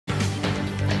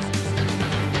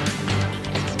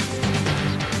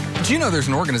Do you know there's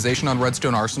an organization on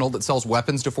Redstone Arsenal that sells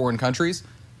weapons to foreign countries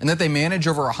and that they manage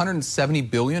over $170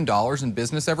 billion in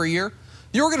business every year?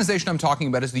 The organization I'm talking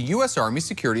about is the U.S. Army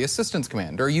Security Assistance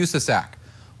Command, or USASAC.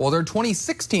 While their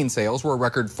 2016 sales were a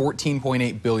record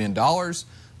 $14.8 billion,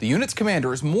 the unit's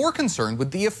commander is more concerned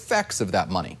with the effects of that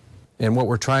money. And what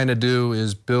we're trying to do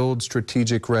is build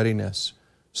strategic readiness,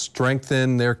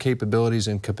 strengthen their capabilities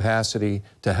and capacity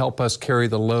to help us carry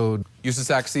the load.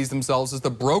 USASAC sees themselves as the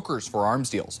brokers for arms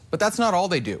deals, but that's not all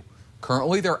they do.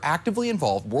 Currently, they're actively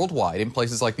involved worldwide in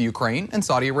places like the Ukraine and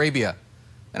Saudi Arabia.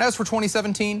 And as for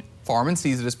 2017, Farmen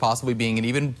sees it as possibly being an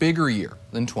even bigger year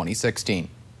than 2016.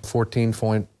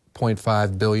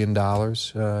 $14.5 billion in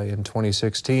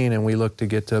 2016, and we look to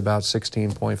get to about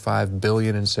 $16.5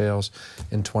 billion in sales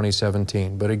in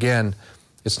 2017. But again,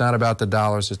 it's not about the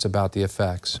dollars, it's about the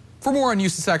effects. For more on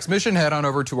USASAC's mission, head on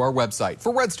over to our website.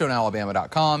 For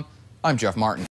RedstoneAlabama.com, I'm Jeff Martin.